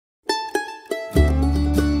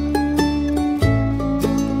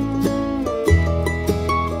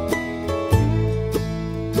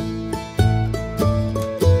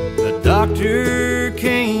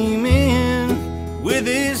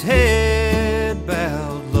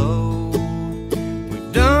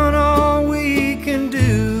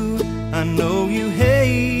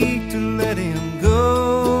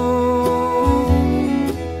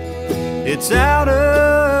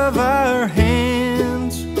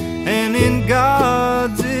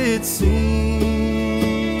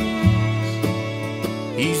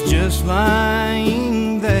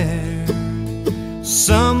lying there,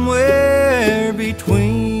 somewhere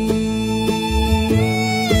between,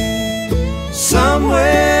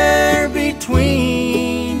 somewhere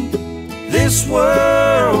between this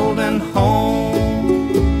world and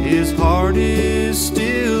home. His heart is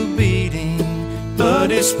still beating, but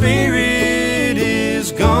his spirit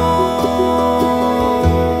is gone.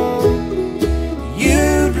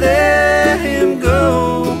 You'd let him go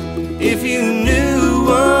if you knew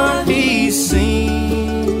what he's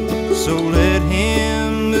seen, so let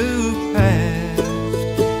him move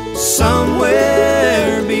past,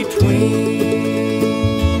 somewhere between.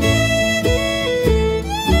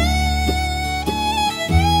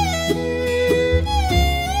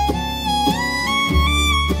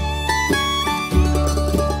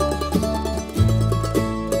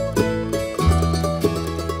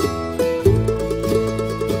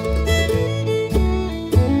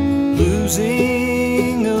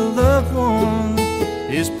 Losing a loved one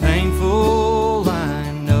is painful,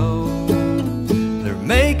 I know. There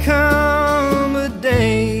may come a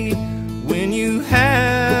day when you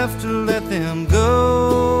have to let them go,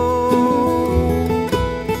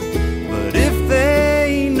 but if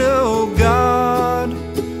they know God,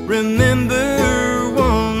 remember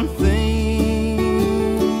one thing: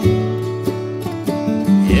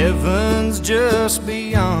 heaven's just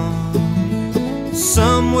beyond,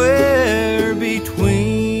 somewhere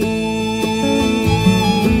between,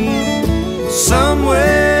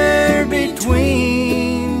 somewhere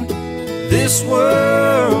between this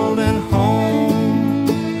world and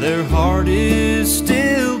home. Their heart is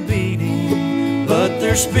still beating, but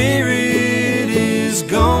their spirit is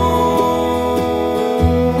gone.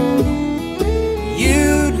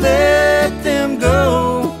 You'd let them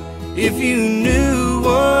go if you knew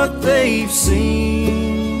what they've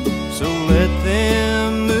seen, so let them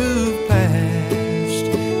move past.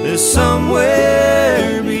 There's somewhere